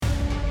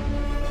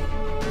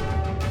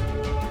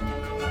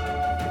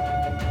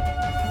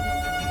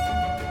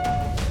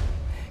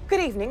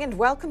Good evening and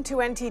welcome to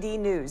NTD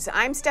News.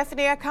 I'm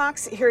Stephanie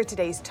Cox. Here are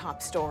today's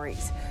top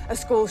stories. A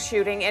school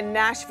shooting in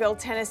Nashville,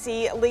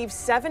 Tennessee leaves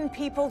 7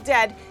 people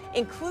dead,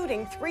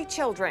 including 3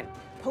 children.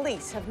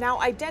 Police have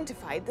now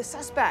identified the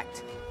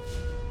suspect.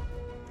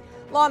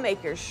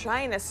 Lawmakers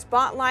shine a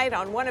spotlight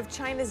on one of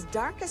China's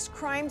darkest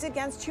crimes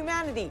against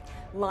humanity,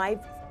 live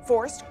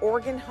forced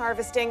organ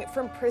harvesting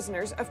from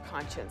prisoners of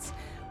conscience.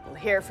 We'll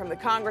hear from the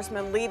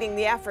congressman leading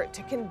the effort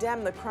to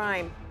condemn the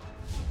crime.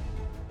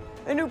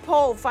 A new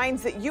poll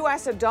finds that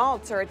U.S.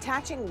 adults are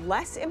attaching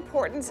less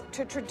importance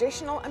to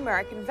traditional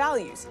American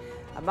values.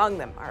 Among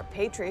them are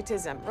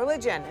patriotism,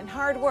 religion, and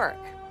hard work.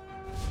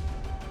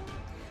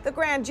 The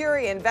grand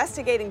jury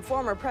investigating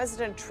former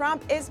President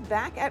Trump is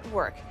back at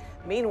work.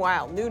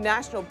 Meanwhile, new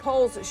national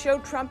polls show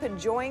Trump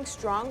enjoying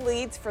strong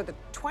leads for the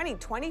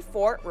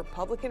 2024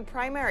 Republican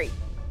primary.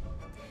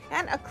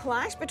 And a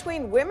clash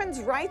between women's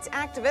rights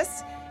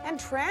activists and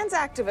trans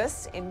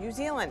activists in New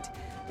Zealand.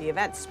 The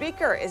event's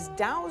speaker is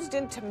doused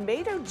in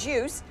tomato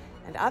juice,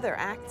 and other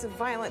acts of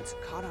violence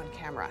caught on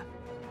camera.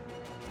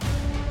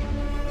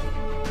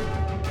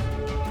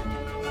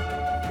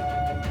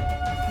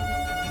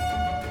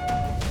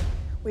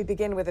 We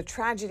begin with a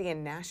tragedy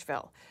in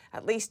Nashville.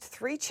 At least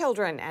 3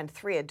 children and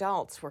 3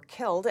 adults were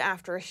killed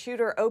after a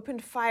shooter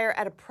opened fire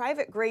at a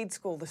private grade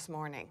school this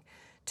morning.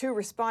 2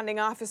 responding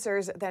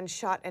officers then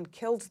shot and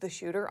killed the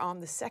shooter on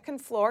the 2nd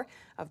floor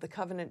of the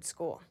Covenant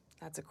School.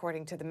 That's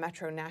according to the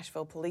Metro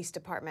Nashville Police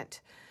Department.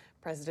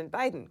 President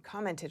Biden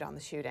commented on the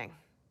shooting.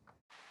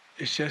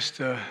 It's just,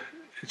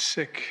 it's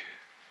sick.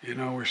 You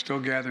know, we're still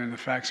gathering the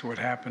facts of what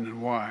happened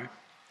and why.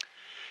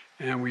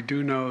 And we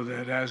do know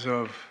that as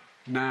of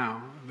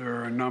now, there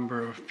are a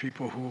number of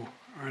people who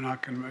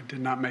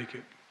did not make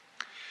it,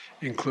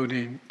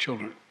 including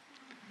children.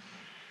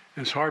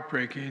 And it's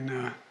heartbreaking,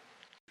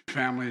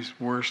 family's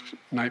worst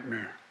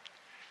nightmare.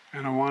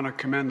 And I want to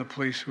commend the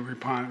police who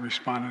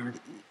responded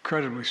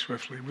incredibly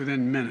swiftly,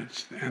 within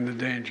minutes, and the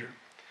danger.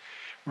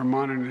 We're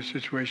monitoring the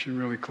situation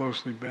really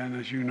closely, Ben,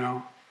 as you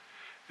know,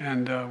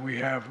 and we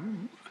have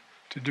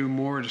to do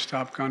more to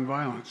stop gun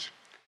violence.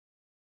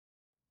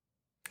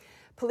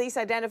 Police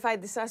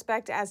identified the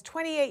suspect as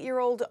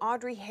 28-year-old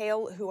Audrey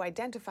Hale, who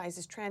identifies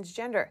as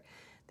transgender.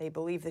 They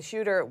believe the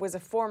shooter was a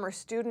former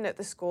student at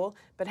the school,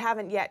 but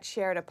haven't yet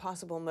shared a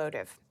possible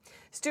motive.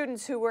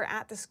 Students who were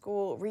at the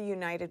school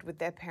reunited with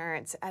their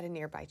parents at a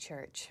nearby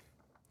church.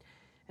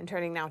 And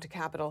turning now to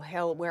Capitol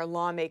Hill, where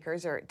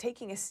lawmakers are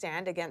taking a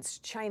stand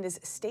against China's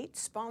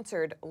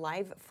state-sponsored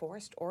live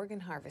forced organ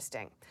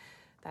harvesting.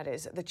 That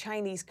is, the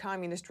Chinese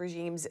Communist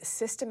regime's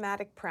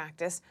systematic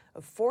practice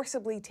of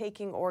forcibly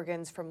taking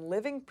organs from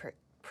living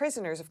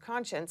prisoners of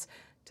conscience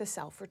to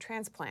sell for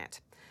transplant.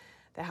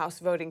 The House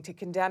voting to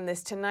condemn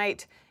this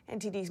tonight.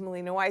 NTD's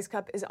Melina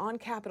Wisecup is on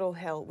Capitol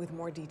Hill with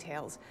more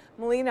details.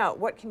 Melina,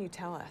 what can you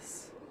tell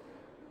us?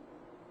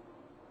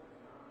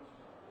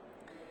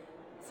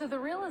 So the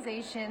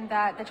realization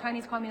that the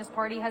Chinese Communist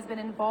Party has been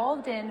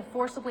involved in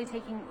forcibly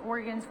taking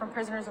organs from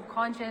prisoners of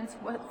conscience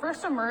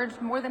first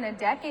emerged more than a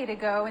decade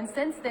ago, and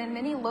since then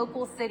many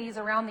local cities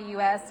around the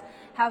U.S.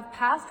 have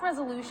passed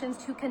resolutions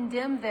to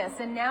condemn this.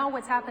 And now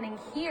what's happening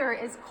here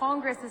is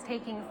Congress is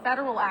taking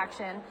federal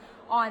action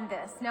on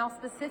this. Now,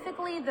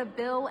 specifically, the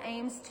bill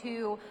aims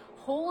to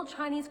hold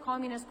Chinese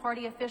Communist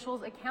Party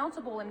officials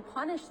accountable and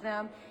punish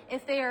them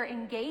if they are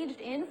engaged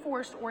in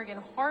forced organ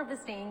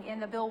harvesting,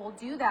 and the bill will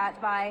do that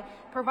by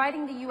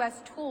providing the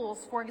U.S.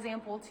 tools, for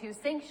example, to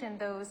sanction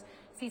those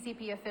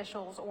CCP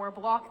officials or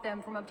block them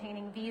from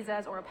obtaining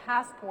visas or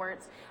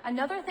passports.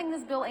 Another thing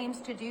this bill aims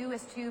to do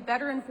is to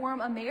better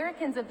inform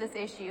Americans of this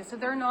issue, so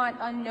they're not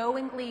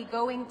unknowingly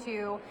going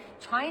to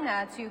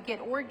China to get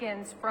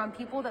organs from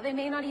people that they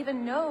may not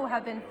even know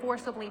have been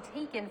forcibly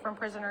taken from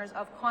prisoners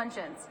of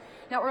conscience.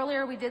 Now,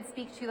 earlier we did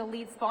speak to the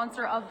lead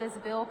sponsor of this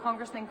bill,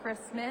 Congressman Chris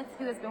Smith,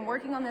 who has been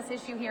working on this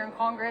issue here in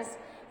Congress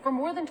for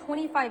more than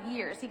 25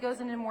 years. He goes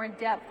into more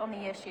depth on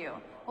the issue.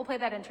 We'll play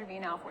that interview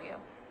now for you.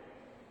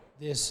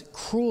 This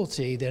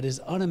cruelty that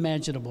is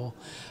unimaginable,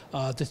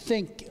 to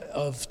think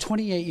of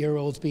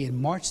 28-year-olds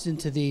being marched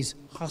into these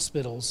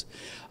hospitals,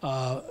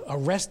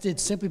 arrested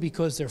simply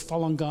because they're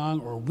Falun Gong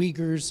or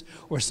Uyghurs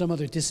or some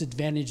other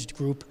disadvantaged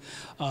group,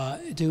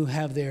 to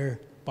have their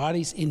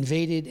bodies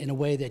invaded in a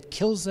way that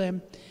kills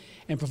them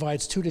and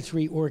provides 2 to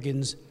 3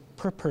 organs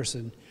per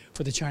person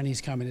for the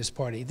Chinese Communist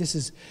Party. This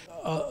is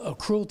a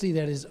cruelty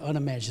that is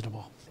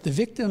unimaginable. The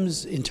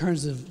victims, in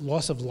terms of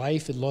loss of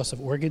life and loss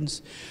of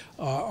organs,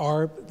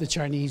 are the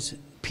Chinese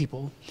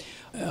people.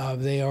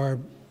 They are,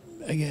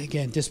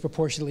 again,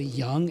 disproportionately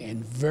young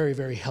and very,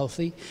 very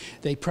healthy.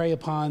 They prey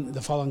upon the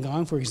Falun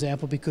Gong, for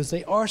example, because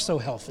they are so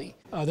healthy.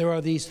 There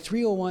are these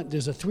 301,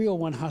 there's a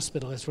 301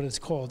 hospital, that's what it's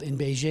called, in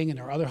Beijing, and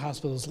there are other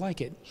hospitals like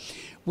it,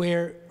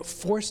 where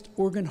forced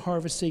organ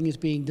harvesting is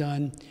being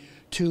done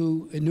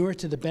to inure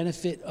to the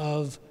benefit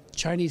of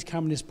Chinese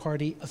Communist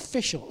Party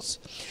officials.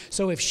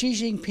 So if Xi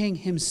Jinping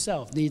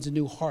himself needs a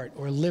new heart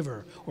or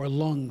liver or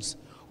lungs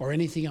or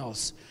anything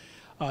else,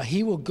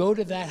 he will go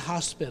to that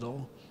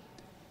hospital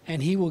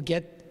and he will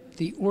get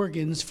the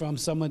organs from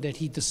someone that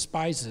he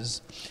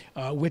despises,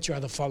 which are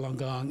the Falun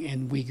Gong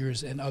and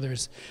Uyghurs and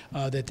others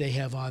that they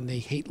have on the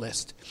hate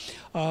list.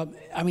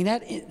 I mean,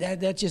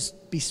 that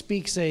just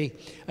bespeaks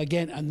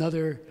again,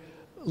 another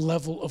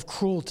level of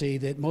cruelty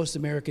that most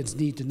Americans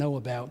need to know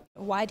about.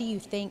 Why do you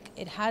think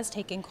it has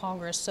taken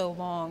Congress so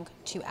long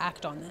to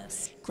act on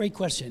this? Great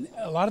question.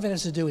 A lot of it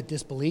has to do with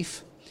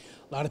disbelief.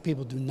 A lot of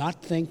people do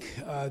not think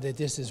that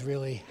this is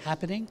really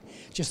happening,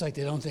 just like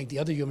they don't think the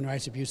other human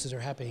rights abuses are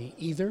happening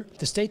either.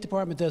 The State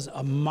Department does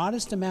a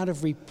modest amount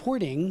of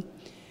reporting,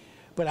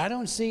 but I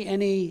don't see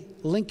any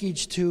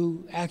linkage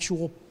to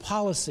actual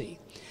policy.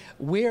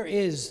 Where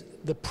is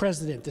the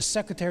President, the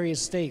Secretary of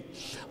State,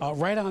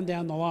 right on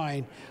down the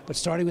line, but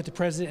starting with the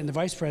President and the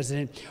Vice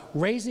President,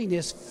 raising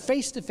this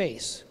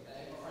face-to-face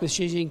with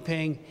Xi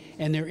Jinping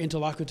and their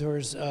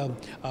interlocutors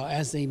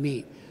as they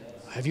meet?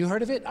 Have you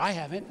heard of it? I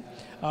haven't.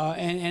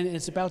 And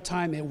it's about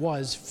time it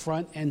was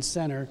front and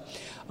center,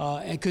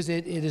 because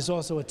it is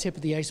also a tip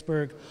of the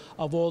iceberg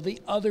of all the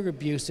other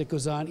abuse that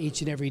goes on each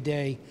and every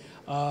day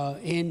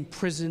in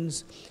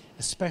prisons,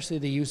 especially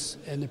the use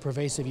and the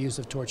pervasive use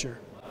of torture.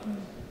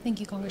 Thank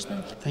you,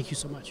 Congressman. Thank you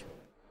so much.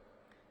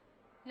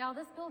 Now,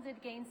 this bill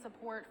did gain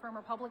support from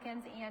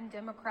Republicans and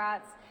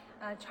Democrats.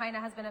 China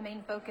has been a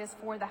main focus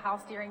for the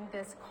House during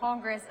this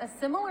Congress. A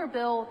similar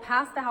bill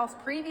passed the House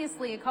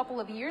previously a couple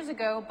of years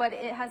ago, but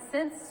it has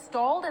since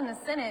stalled in the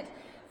Senate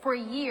for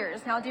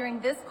years. Now, during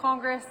this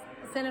Congress,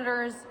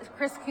 Senators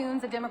Chris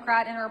Coons, a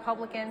Democrat, and a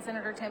Republican,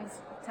 Senator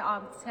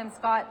Tom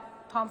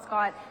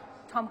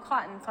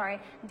Cotton,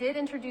 did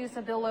introduce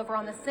a bill over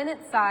on the Senate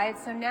side.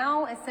 So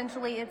now,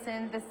 essentially, it's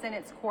in the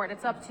Senate's court.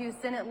 It's up to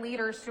Senate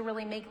leaders to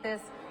really make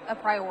this a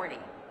priority.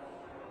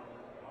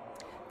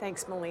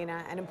 Thanks,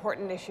 Melina. An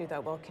important issue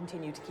that we'll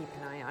continue to keep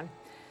an eye on.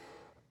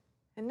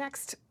 And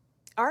next,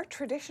 are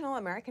traditional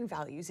American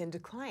values in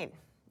decline?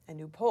 A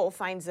new poll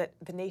finds that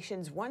the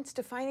nation's once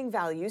defining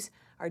values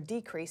are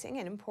decreasing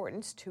in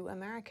importance to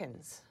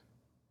Americans.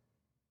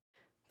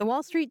 The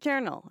Wall Street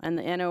Journal and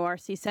the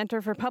NORC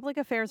Center for Public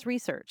Affairs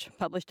Research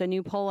published a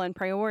new poll on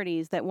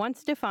priorities that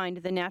once defined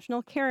the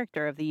national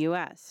character of the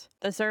U.S.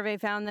 The survey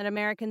found that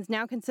Americans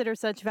now consider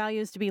such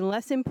values to be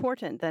less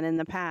important than in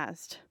the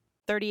past.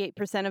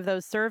 38% of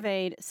those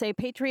surveyed say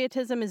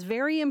patriotism is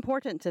very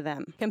important to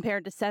them,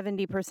 compared to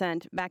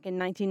 70% back in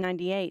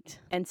 1998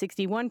 and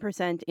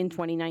 61% in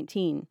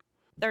 2019.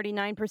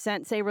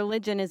 39% say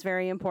religion is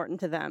very important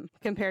to them,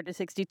 compared to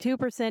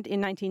 62%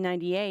 in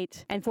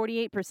 1998 and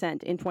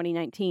 48% in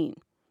 2019.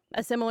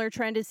 A similar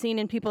trend is seen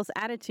in people's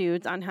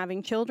attitudes on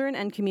having children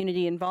and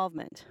community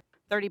involvement.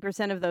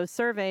 30% of those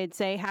surveyed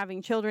say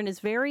having children is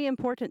very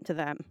important to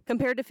them,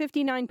 compared to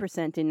 59%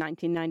 in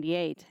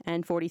 1998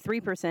 and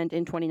 43%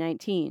 in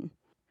 2019.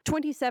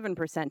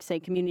 27% say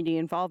community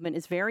involvement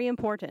is very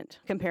important,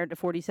 compared to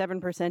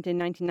 47% in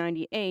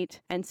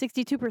 1998 and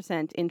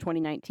 62% in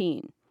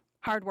 2019.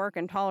 Hard work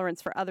and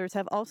tolerance for others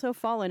have also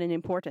fallen in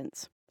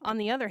importance. On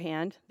the other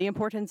hand, the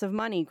importance of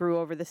money grew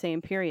over the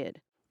same period.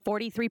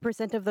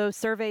 43% of those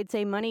surveyed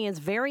say money is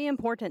very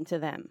important to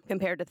them,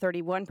 compared to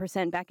 31%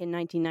 back in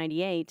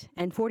 1998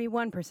 and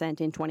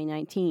 41% in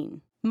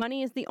 2019.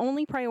 Money is the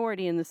only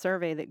priority in the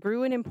survey that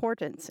grew in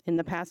importance in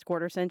the past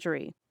quarter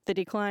century. The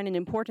decline in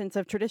importance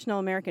of traditional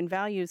American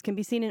values can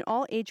be seen in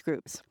all age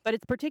groups, but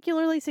it's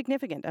particularly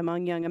significant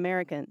among young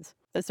Americans.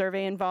 The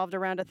survey involved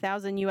around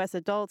 1,000 U.S.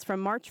 adults from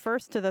March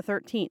 1st to the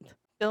 13th.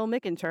 Bill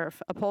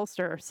McInturf, a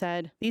pollster,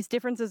 said, "These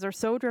differences are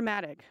so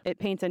dramatic, it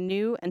paints a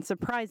new and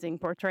surprising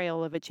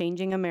portrayal of a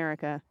changing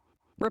America."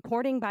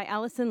 Reporting by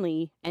Allison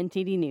Lee,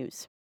 NTD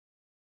News.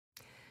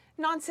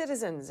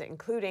 Non-citizens,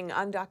 including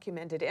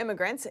undocumented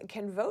immigrants,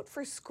 can vote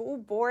for school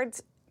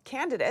boards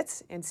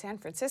candidates in San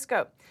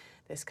Francisco.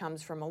 This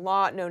comes from a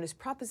law known as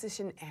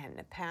Proposition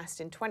N, passed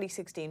in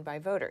 2016 by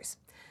voters.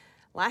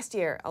 Last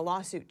year, a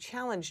lawsuit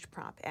challenged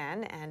Prop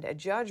N, and a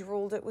judge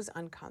ruled it was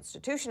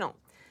unconstitutional.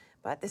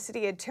 But the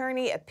city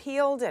attorney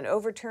appealed and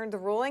overturned the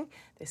ruling.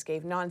 This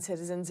gave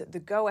non-citizens the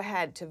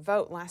go-ahead to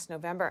vote last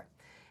November.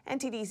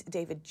 NTD's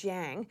David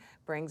Jiang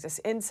brings us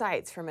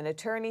insights from an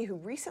attorney who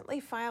recently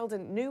filed a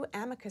new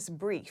amicus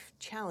brief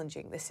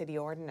challenging the city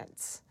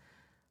ordinance.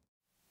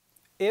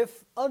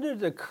 If under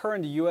the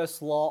current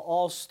U.S. law,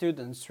 all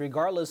students,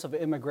 regardless of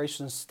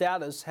immigration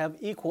status, have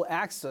equal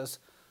access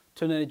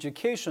to an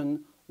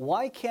education,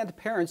 why can't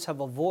parents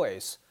have a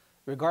voice,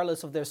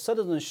 regardless of their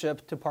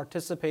citizenship, to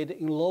participate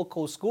in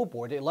local school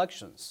board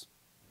elections?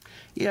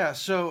 Yeah,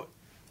 so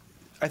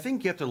I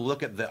think you have to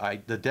look at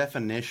the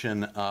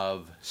definition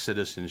of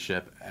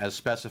citizenship as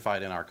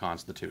specified in our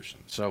Constitution.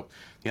 So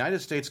the United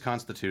States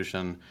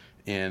Constitution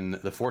in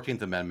the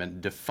 14th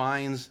Amendment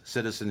defines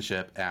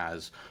citizenship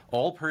as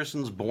all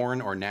persons born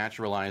or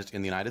naturalized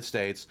in the United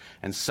States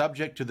and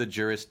subject to the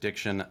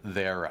jurisdiction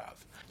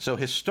thereof. So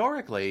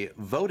historically,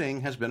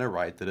 voting has been a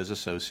right that is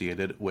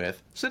associated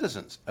with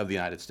citizens of the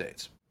United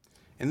States.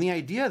 And the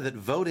idea that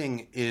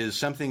voting is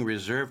something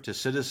reserved to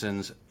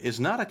citizens is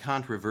not a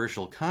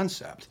controversial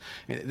concept.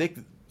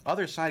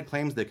 other side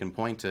claims they can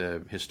point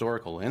to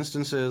historical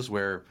instances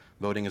where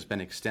voting has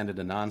been extended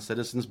to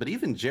non-citizens, but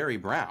even Jerry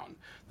Brown,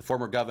 the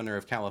former governor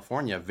of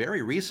California,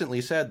 very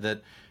recently said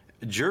that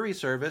jury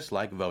service,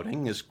 like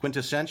voting, is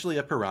quintessentially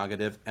a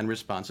prerogative and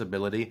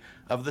responsibility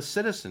of the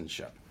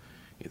citizenship.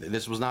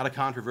 This was not a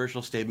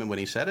controversial statement when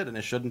he said it, and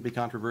it shouldn't be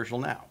controversial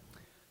now.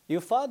 You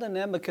filed an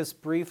amicus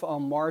brief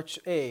on March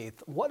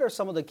 8th. What are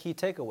some of the key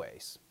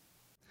takeaways?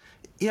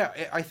 Yeah,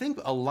 I think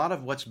a lot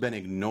of what's been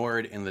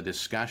ignored in the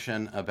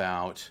discussion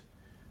about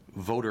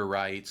voter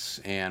rights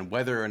and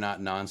whether or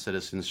not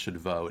non-citizens should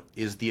vote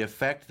is the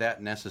effect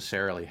that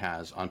necessarily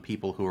has on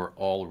people who are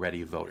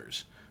already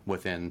voters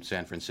within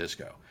San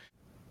Francisco.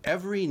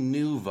 Every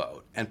new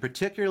vote, and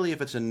particularly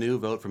if it's a new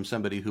vote from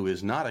somebody who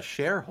is not a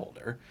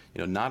shareholder,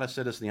 not a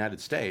citizen of the United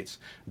States,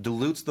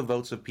 dilutes the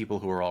votes of people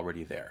who are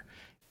already there.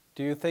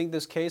 Do you think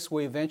this case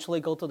will eventually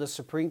go to the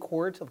Supreme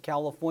Court of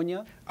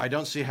California? I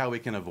don't see how we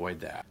can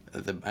avoid that.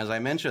 As I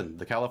mentioned,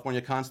 the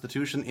California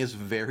Constitution is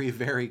very,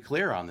 very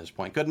clear on this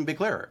point. Couldn't be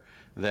clearer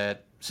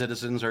that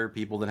citizens are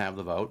people that have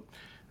the vote.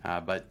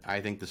 But I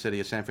think the city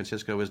of San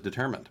Francisco is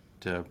determined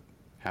to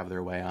have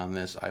their way on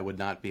this. I would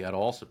not be at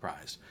all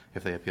surprised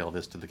if they appeal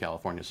this to the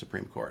California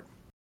Supreme Court.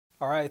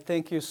 All right,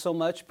 thank you so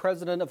much,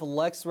 President of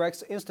Lex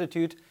Rex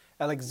Institute,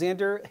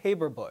 Alexander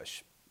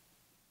Haberbush.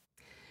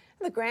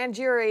 The grand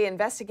jury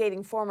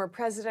investigating former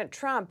President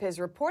Trump is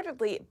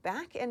reportedly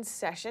back in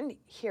session,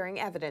 hearing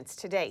evidence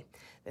today.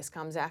 This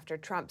comes after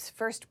Trump's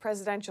first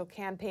presidential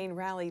campaign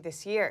rally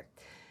this year.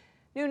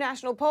 New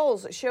national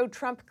polls show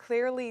Trump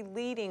clearly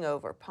leading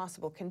over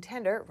possible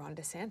contender Ron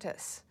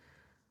DeSantis.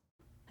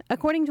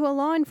 According to a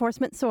law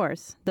enforcement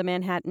source, the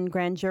Manhattan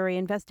grand jury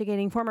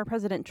investigating former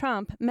President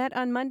Trump met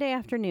on Monday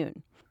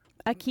afternoon.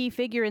 A key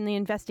figure in the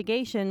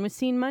investigation was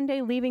seen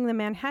Monday leaving the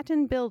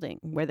Manhattan building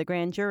where the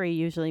grand jury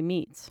usually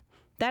meets.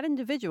 That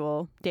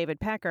individual, David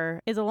Pecker,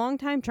 is a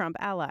longtime Trump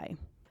ally.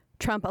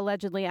 Trump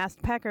allegedly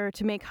asked Pecker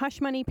to make hush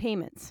money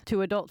payments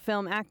to adult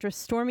film actress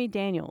Stormy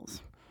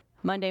Daniels.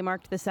 Monday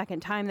marked the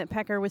second time that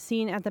Pecker was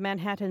seen at the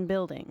Manhattan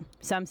building.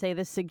 Some say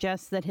this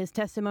suggests that his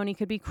testimony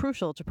could be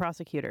crucial to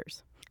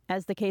prosecutors.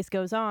 As the case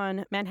goes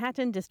on,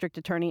 Manhattan District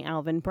Attorney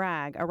Alvin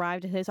Bragg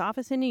arrived at his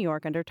office in New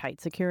York under tight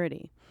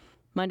security.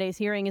 Monday's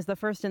hearing is the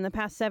first in the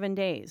past 7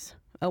 days.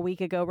 A week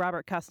ago,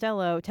 Robert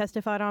Costello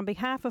testified on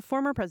behalf of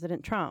former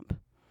President Trump.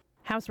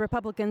 House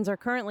Republicans are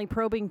currently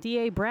probing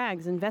DA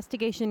Bragg's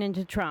investigation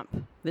into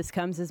Trump. This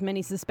comes as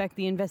many suspect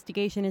the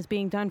investigation is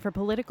being done for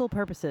political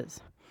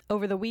purposes.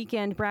 Over the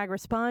weekend, Bragg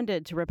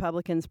responded to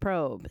Republicans'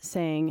 probe,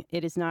 saying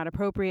it is not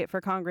appropriate for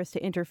Congress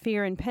to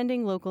interfere in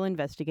pending local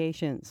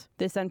investigations.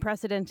 This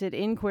unprecedented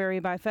inquiry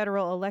by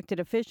federal elected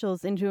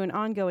officials into an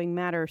ongoing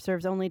matter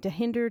serves only to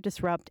hinder,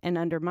 disrupt, and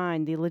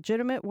undermine the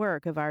legitimate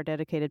work of our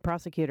dedicated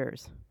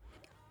prosecutors.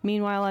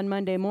 Meanwhile, on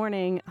Monday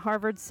morning,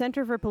 Harvard's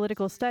Center for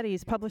Political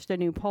Studies published a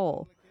new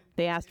poll.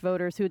 They asked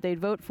voters who they'd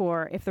vote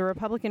for if the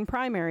Republican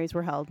primaries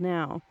were held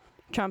now.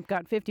 Trump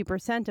got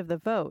 50% of the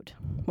vote,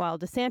 while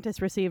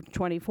DeSantis received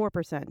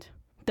 24%.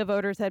 The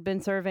voters had been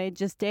surveyed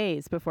just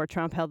days before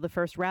Trump held the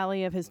first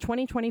rally of his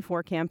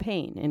 2024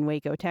 campaign in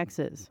Waco,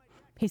 Texas.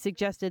 He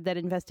suggested that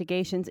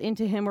investigations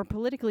into him were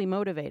politically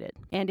motivated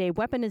and a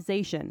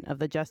weaponization of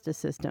the justice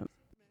system.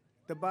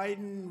 The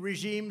Biden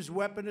regime's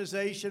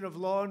weaponization of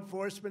law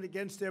enforcement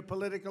against their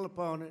political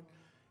opponent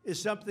is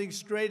something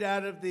straight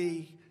out of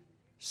the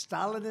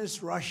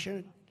Stalinist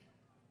Russian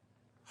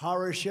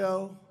horror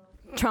show.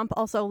 Trump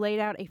also laid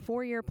out a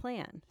 4-year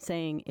plan,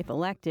 saying if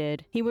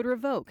elected, he would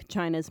revoke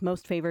China's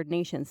most favored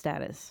nation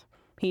status.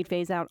 He'd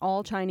phase out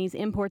all Chinese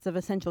imports of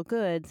essential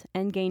goods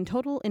and gain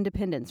total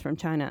independence from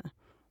China.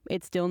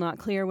 It's still not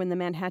clear when the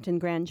Manhattan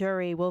grand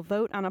jury will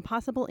vote on a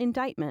possible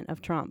indictment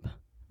of Trump.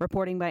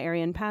 Reporting by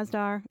Ariane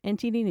Pazdar,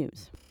 NTD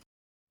News.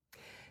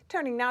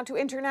 Turning now to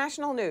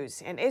international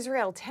news. In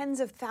Israel, tens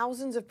of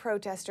thousands of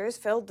protesters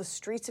filled the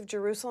streets of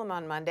Jerusalem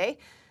on Monday.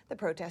 The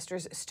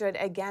protesters stood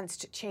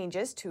against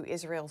changes to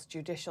Israel's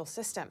judicial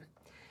system.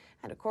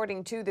 And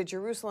according to the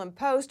Jerusalem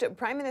Post,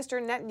 Prime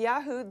Minister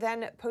Netanyahu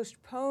then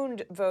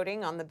postponed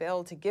voting on the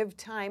bill to give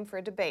time for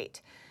a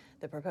debate.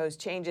 The proposed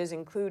changes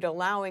include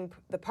allowing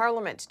the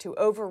parliament to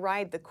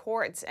override the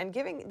courts and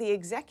giving the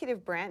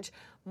executive branch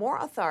more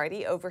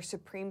authority over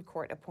Supreme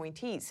Court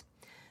appointees.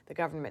 The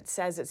government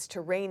says it's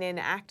to rein in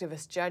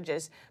activist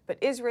judges, but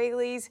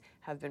Israelis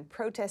have been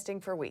protesting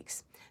for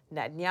weeks.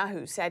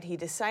 Netanyahu said he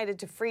decided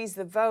to freeze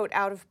the vote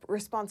out of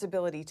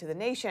responsibility to the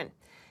nation.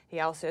 He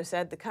also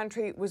said the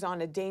country was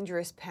on a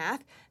dangerous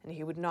path and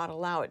he would not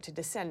allow it to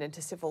descend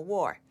into civil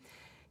war.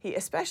 He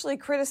especially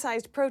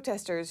criticized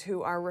protesters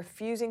who are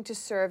refusing to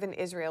serve in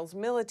Israel's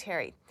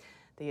military.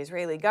 The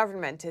Israeli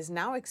government is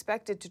now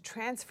expected to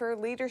transfer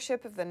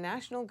leadership of the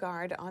National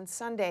Guard on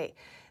Sunday.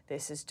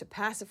 This is to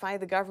pacify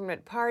the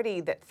government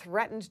party that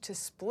threatened to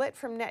split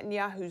from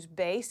Netanyahu's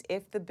base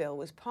if the bill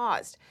was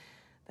paused.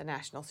 The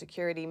national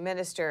security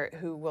minister,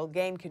 who will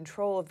gain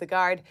control of the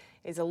Guard,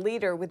 is a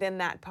leader within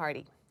that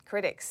party.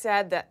 Critics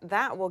said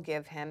that will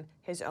give him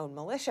his own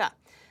militia.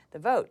 The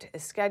vote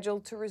is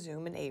scheduled to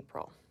resume in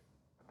April.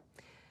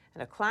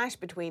 and a clash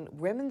between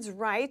women's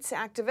rights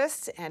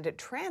activists and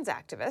trans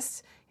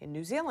activists in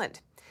New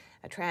Zealand.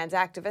 A trans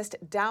activist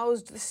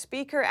doused the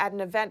speaker at an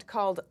event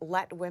called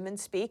Let Women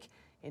Speak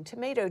in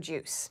tomato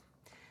juice.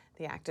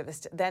 The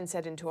activist then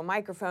said into a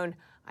microphone,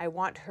 "I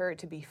want her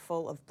to be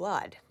full of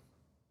blood."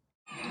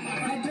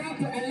 I dropped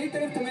a liter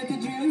of tomato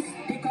juice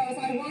because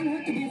I want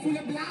her to be full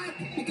of blood,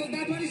 because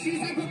that's what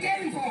she's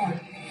advocating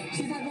for.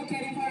 She's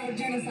advocating for our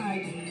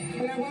genocide,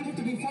 and I want her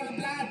to be full of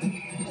blood.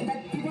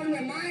 That people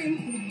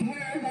remind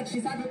her that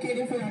she's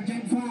advocating for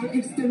our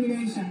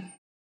extermination.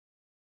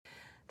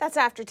 That's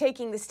after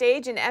taking the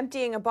stage and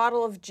emptying a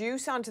bottle of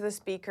juice onto the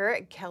speaker,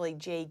 Kelly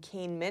J.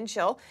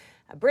 Keane-Minshall,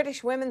 a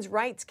British women's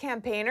rights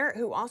campaigner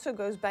who also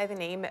goes by the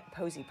name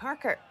Posy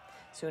Parker.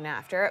 Soon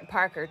after,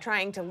 Parker,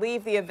 trying to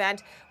leave the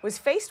event, was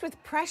faced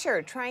with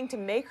pressure trying to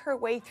make her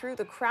way through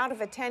the crowd of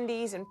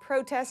attendees and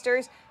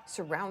protesters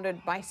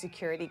surrounded by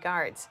security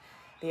guards.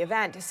 The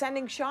event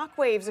sending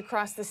shockwaves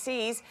across the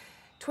seas,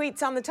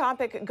 tweets on the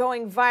topic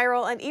going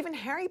viral, and even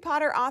Harry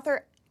Potter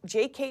author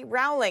J.K.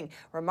 Rowling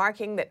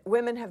remarking that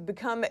women have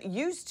become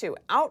used to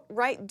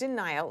outright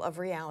denial of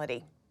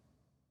reality.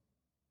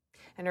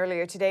 And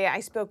earlier today, I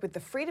spoke with the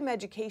Freedom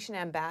Education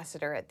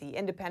Ambassador at the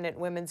Independent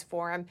Women's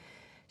Forum,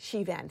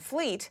 Xi Van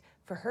Fleet,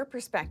 for her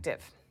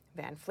perspective.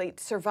 Van Fleet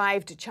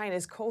survived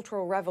China's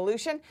Cultural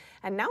Revolution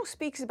and now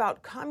speaks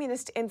about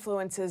communist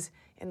influences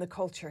in the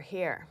culture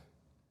here.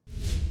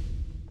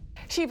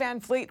 Xi Van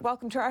Fleet,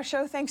 welcome to our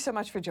show. Thanks so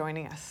much for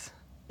joining us.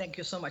 Thank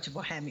you so much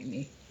for having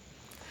me.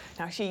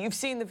 Now, Xi, you've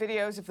seen the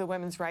videos of the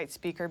women's rights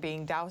speaker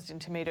being doused in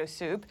tomato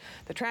soup.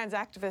 The trans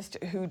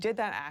activist who did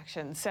that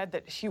action said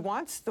that she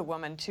wants the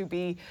woman to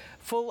be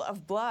full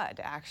of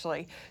blood,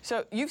 actually.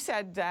 So you've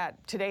said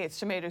that today it's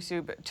tomato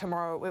soup,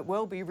 tomorrow it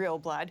will be real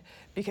blood,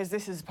 because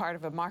this is part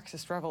of a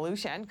Marxist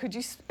revolution. Could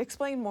you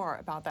explain more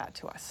about that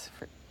to us?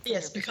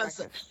 Yes,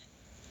 because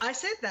I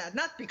said that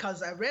not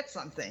because I read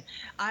something.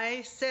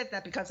 I said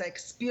that because I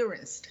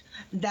experienced.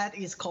 That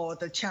is called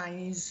the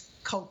Chinese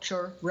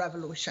Culture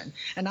Revolution.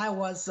 And I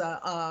was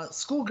a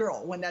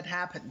schoolgirl when that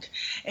happened.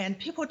 And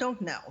people don't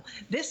know.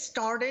 This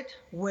started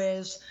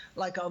with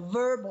like a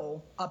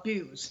verbal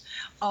abuse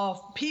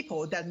of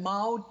people that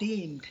Mao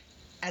deemed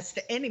as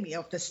the enemy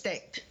of the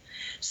state.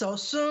 So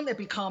soon it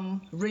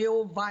became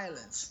real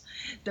violence.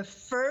 The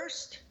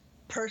first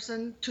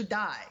person to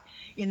die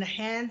in the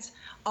hands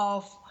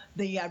of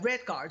the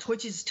Red Guards,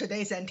 which is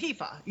today's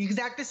Antifa,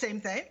 exactly the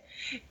same thing,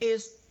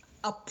 is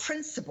a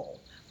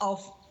principal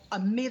of a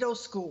middle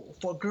school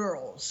for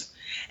girls.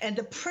 And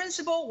the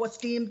principal was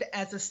deemed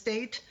as a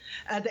state,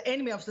 the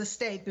enemy of the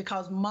state,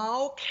 because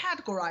Mao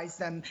categorized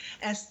them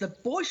as the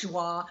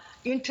bourgeois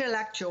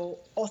intellectual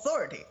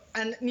authority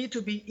and need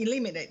to be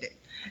eliminated.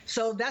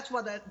 So that's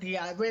what the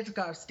Red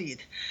Guards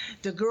did.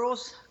 The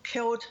girls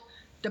killed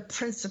the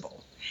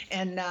principal.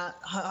 And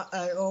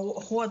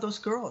who are those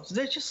girls?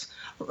 They're just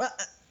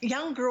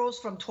young girls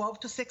from 12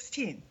 to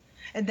 16.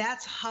 And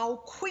that's how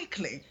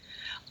quickly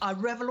a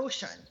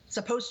revolution,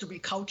 supposed to be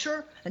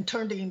culture, and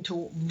turned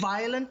into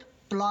violent,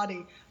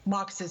 bloody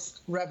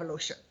Marxist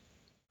revolution.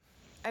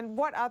 And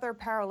what other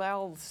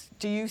parallels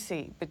do you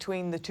see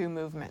between the two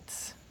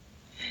movements?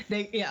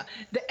 The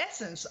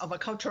essence of a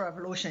cultural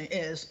revolution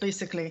is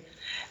basically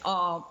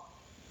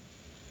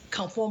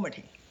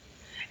conformity.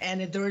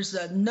 And there's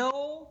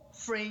no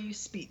free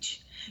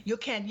speech. You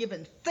can't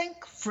even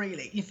think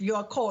freely. If you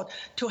are caught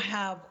to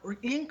have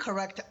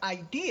incorrect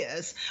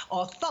ideas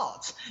or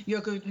thoughts,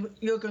 you're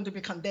going to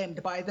be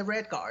condemned by the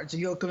Red Guards.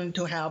 You're going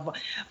to have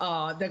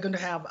they're going to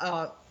have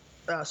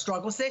a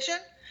struggle session,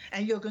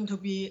 and you're going to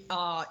be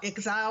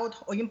exiled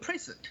or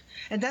imprisoned.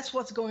 And that's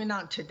what's going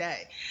on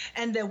today.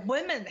 And the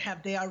women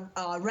have their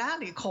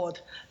rally called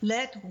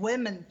 "Let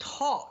Women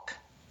Talk."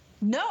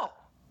 No.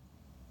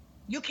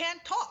 You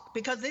can't talk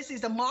because this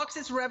is the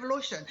Marxist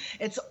revolution.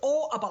 It's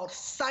all about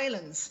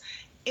silence,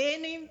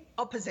 any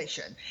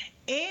opposition,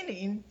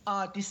 any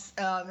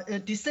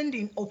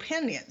dissenting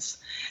opinions.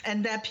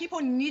 And that people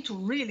need to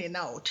really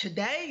know.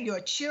 Today,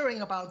 you're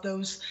cheering about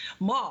those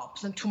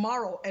mobs, and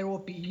tomorrow it will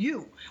be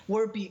you,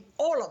 will be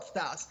all of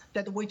us,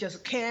 that we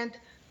just can't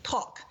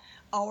talk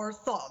our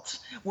thoughts.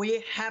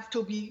 We have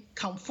to be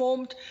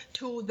conformed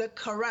to the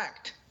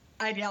correct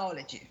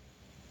ideology.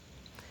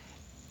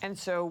 And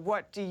so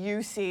what do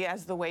you see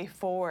as the way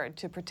forward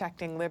to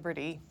protecting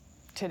liberty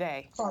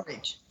today?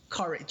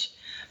 Courage.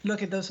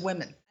 Look at those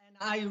women. And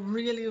I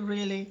really,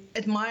 really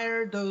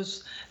admire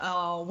those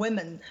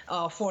women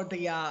for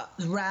the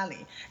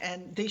rally.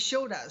 And they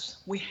showed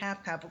us we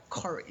have to have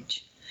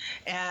courage.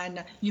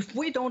 And if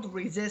we don't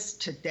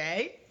resist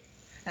today,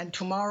 and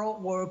tomorrow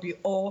we'll be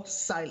all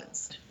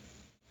silenced.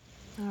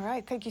 All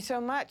right, thank you so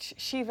much.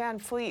 Xi Van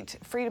Fleet,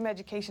 Freedom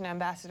Education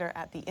Ambassador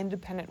at the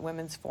Independent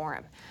Women's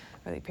Forum.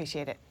 Really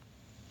appreciate it.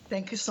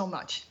 Thank you so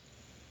much.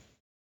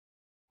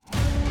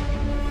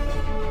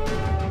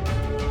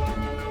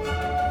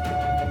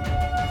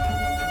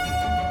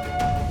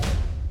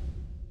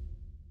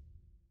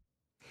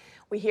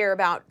 We hear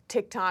about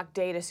TikTok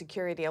data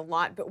security a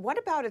lot, but what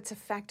about its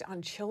effect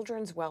on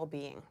children's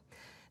well-being?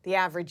 The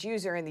average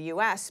user in the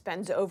U.S.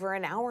 spends over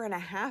an hour and a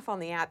half on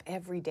the app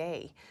every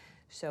day.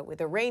 So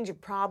with a range of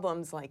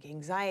problems like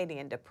anxiety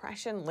and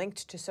depression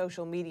linked to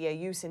social media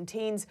use in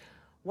teens,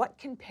 what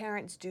can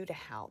parents do to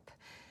help?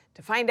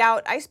 To find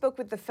out, I spoke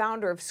with the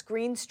founder of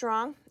Screen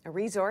Strong, a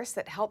resource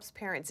that helps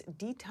parents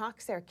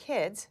detox their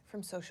kids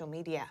from social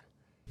media.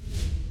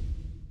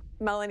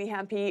 Melanie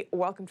Hempy,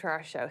 welcome to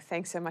our show.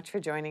 Thanks so much for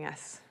joining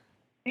us.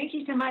 Thank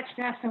you so much,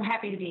 Steph. So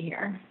happy to be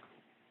here.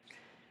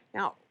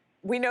 Now,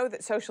 we know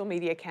that social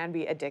media can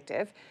be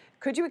addictive.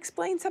 Could you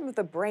explain some of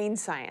the brain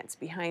science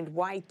behind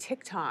why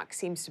TikTok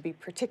seems to be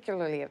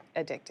particularly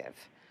addictive?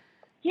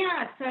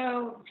 Yeah,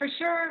 so for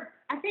sure,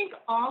 I think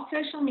all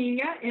social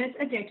media is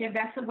addictive.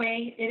 That's the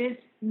way it is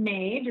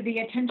made. The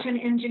attention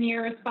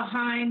engineers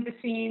behind the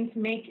scenes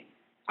make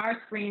our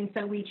screens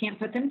so we can't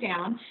put them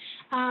down.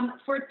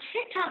 For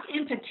TikTok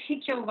in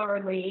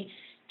particularly,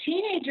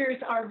 teenagers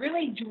are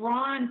really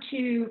drawn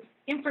to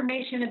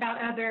information about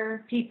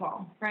other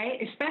people, right?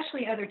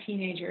 Especially other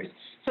teenagers.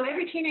 So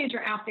every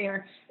teenager out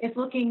there is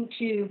looking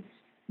to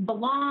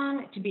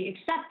belong, to be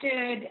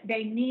accepted.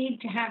 They need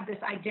to have this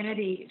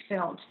identity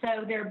filled.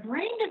 So their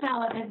brain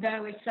development,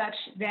 though, is such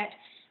that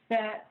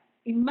the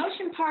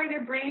emotion part of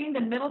their brain, the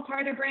middle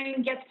part of their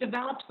brain, gets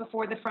developed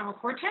before the frontal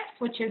cortex,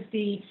 which is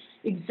the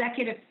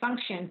executive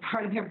function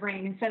part of their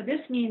brain. And so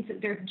this means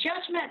that their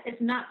judgment is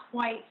not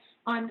quite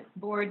on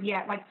board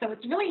yet. So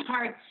it's really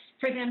hard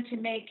for them to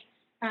make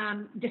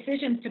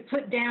decisions to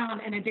put down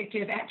an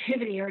addictive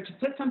activity or to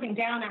put something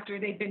down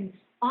after they've been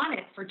on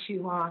it for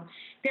too long.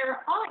 They're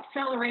all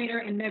accelerator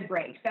and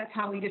mid-brakes. That's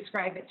how we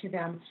describe it to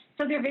them.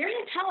 So they're very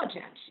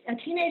intelligent. A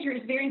teenager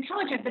is very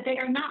intelligent, but they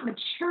are not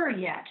mature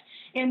yet.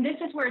 And this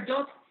is where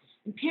adults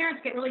and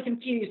parents get really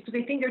confused because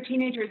they think their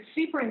teenager is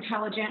super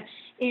intelligent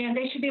and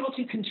they should be able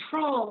to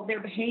control their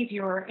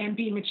behavior and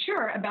be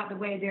mature about the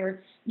way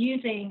they're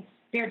using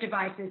their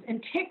devices.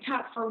 And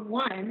TikTok, for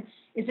one,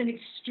 is an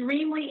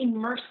extremely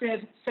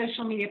immersive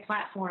social media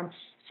platform.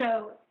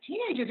 So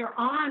teenagers are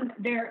on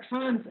their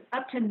phones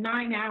up to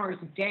 9 hours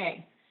a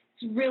day.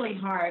 It's really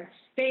hard.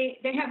 They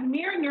have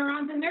mirror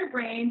neurons in their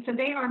brain, so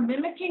they are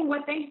mimicking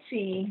what they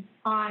see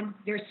on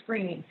their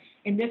screen.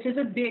 And this is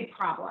a big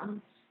problem.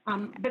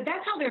 But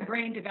that's how their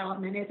brain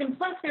development is. And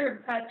plus,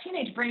 their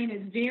teenage brain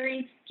is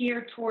very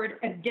geared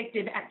toward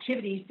addictive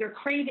activities. They're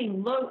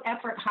craving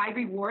low-effort,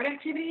 high-reward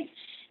activities.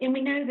 And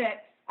we know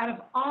that out of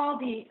all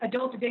the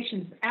adult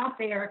addictions out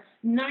there,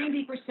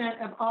 90%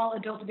 of all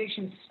adult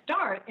addictions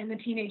start in the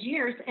teenage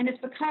years, and it's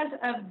because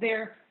of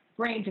their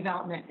brain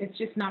development. It's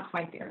just not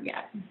quite there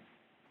yet.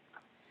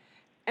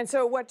 And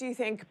so what do you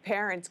think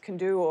parents can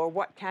do or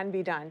what can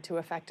be done to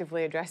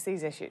effectively address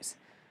these issues?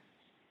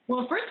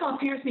 Well, first of all,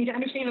 parents need to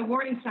understand the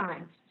warning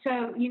signs.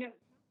 So,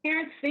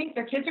 parents think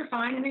their kids are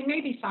fine, and they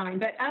may be fine,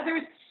 but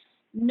others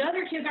know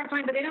their kids aren't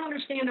fine, but they don't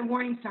understand the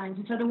warning signs.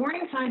 And so the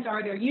warning signs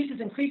are their use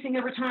is increasing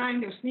over time,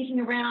 they're sneaking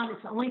around,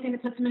 it's the only thing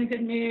that puts them in a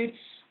good mood,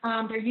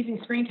 they're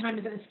using screen time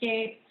as an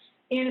escape,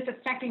 and it's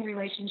affecting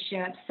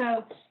relationships.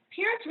 So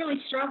parents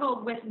really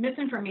struggle with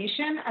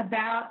misinformation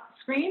about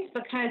screens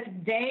because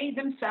they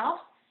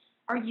themselves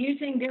are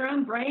using their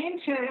own brain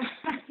to,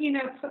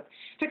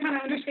 to kind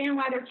of understand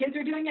why their kids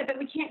are doing it, but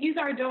we can't use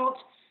our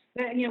adults.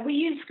 We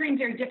use screens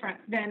very different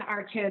than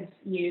our kids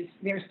use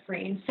their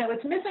screens. So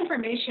it's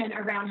misinformation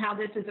around how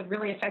this is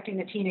really affecting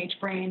the teenage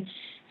brain.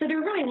 So they're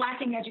really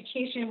lacking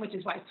education, which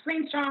is why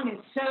Screen Strong is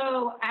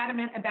so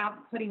adamant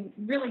about putting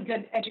really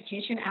good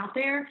education out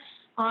there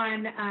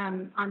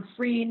on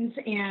screens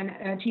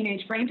and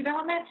teenage brain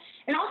development.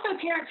 And also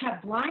parents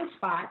have blind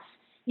spots.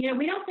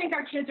 We don't think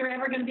our kids are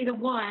ever going to be the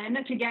one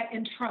to get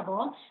in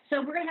trouble. So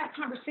we're going to have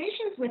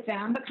conversations with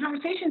them, but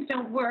conversations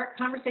don't work.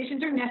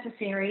 Conversations are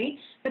necessary,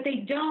 but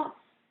they don't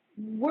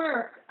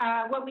work.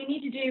 What we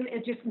need to do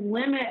is just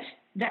limit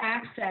the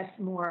access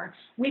more.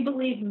 We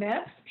believe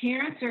myths.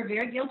 Parents are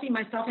very guilty,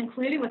 myself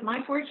included, with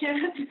my 4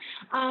 kids.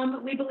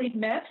 We believe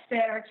myths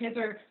that our kids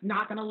are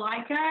not going to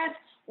like us,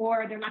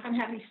 or they're not going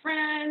to have any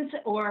friends,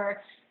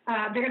 or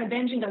they're going to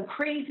binge and go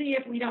crazy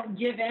if we don't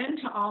give in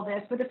to all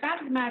this. But the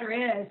fact of the matter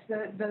is,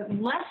 the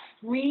less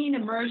screen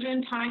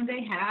immersion time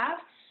they have,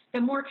 the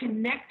more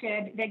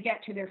connected they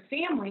get to their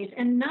families.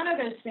 And none of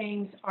those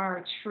things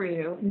are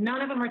true.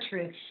 None of them are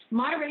true.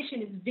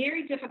 Moderation is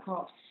very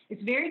difficult.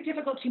 It's very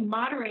difficult to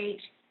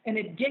moderate an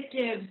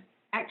addictive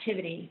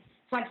activity.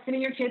 It's like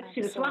sending your kids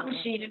to the slot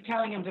machine and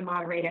telling them to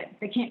moderate it.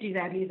 They can't do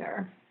that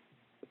either.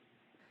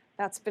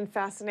 That's been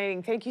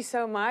fascinating. Thank you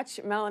so much,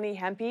 Melanie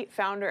Hempy,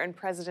 founder and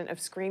president of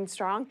Screen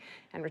Strong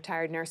and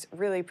retired nurse.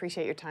 Really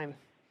appreciate your time.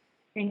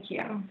 Thank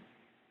you.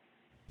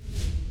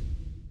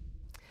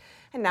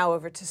 And now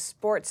over to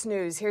sports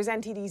news. Here's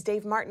NTD's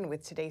Dave Martin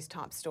with today's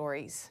top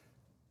stories.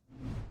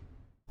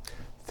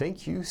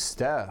 Thank you,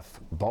 Steph.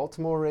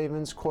 Baltimore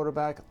Ravens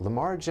quarterback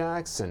Lamar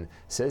Jackson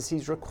says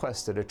he's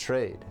requested a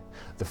trade.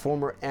 The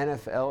former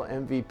NFL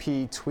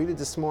MVP tweeted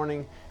this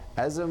morning,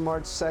 "As of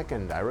March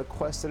 2nd, I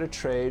requested a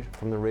trade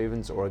from the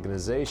Ravens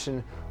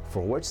organization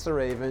for which the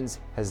Ravens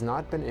has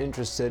not been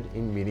interested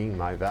in meeting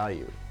my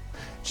value."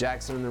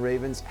 Jackson and the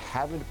Ravens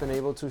haven't been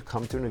able to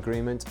come to an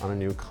agreement on a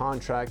new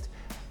contract.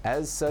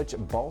 As such,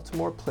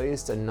 Baltimore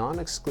placed a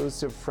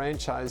non-exclusive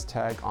franchise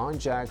tag on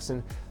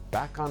Jackson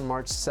back on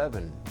March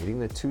 7, meaning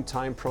the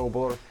two-time Pro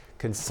Bowler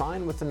can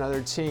sign with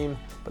another team,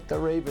 but the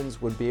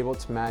Ravens would be able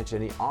to match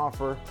any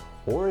offer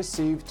or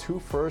receive 2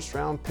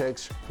 first-round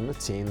picks from the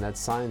team that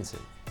signs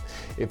him.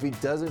 If he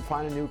doesn't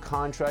find a new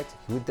contract,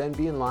 he would then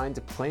be in line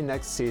to play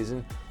next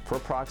season for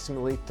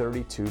approximately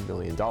 $32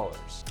 million.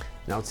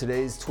 Now,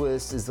 today's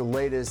twist is the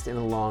latest in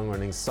a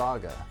long-running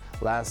saga.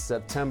 Last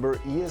September,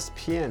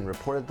 ESPN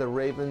reported the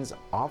Ravens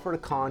offered a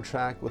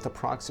contract with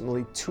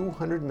approximately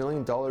 $200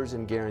 million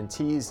in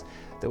guarantees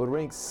that would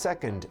rank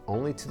second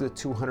only to the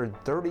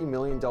 $230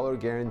 million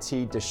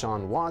guarantee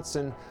Deshaun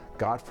Watson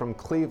got from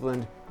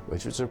Cleveland,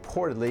 which was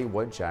reportedly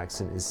what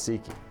Jackson is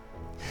seeking.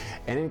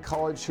 And in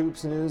college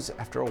hoops news,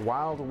 after a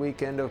wild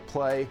weekend of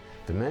play,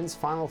 the men's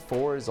Final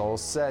Four is all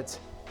set.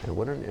 And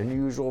what an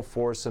unusual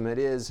foursome it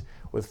is,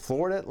 with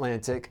Florida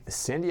Atlantic,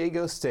 San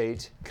Diego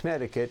State,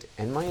 Connecticut,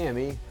 and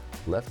Miami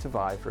left to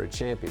vie for a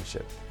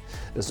championship.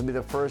 This will be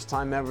the first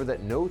time ever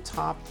that no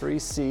top 3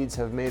 seeds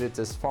have made it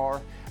this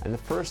far, and the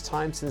first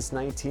time since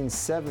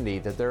 1970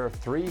 that there are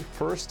 3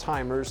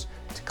 first-timers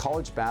to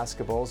college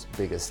basketball's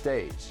biggest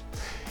stage.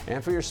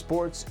 And for your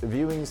sports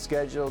viewing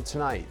schedule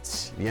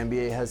tonight, the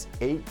NBA has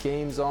 8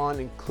 games on,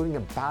 including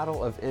a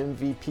battle of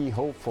MVP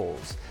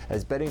hopefuls,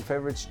 as betting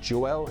favorites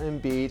Joel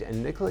Embiid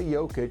and Nikola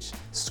Jokic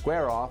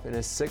square off in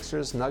a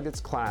Sixers-Nuggets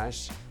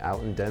clash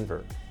out in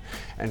Denver.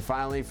 And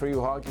finally, for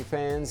you hockey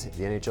fans,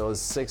 the NHL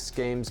has 6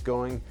 games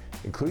going,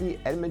 including the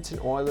Edmonton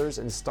Oilers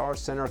and star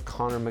center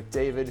Connor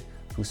McDavid,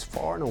 who's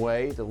far and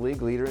away the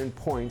league leader in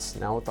points,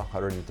 now with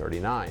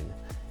 139.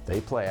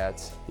 They play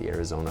at the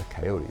Arizona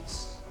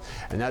Coyotes.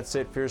 And that's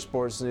it for your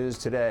sports news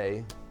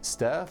today.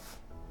 Steph,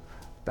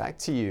 back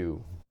to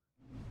you.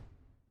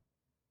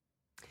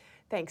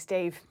 Thanks,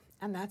 Dave.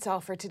 And that's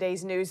all for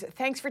today's news.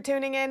 Thanks for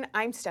tuning in.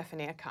 I'm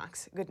Stephanie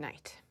Cox. Good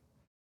night.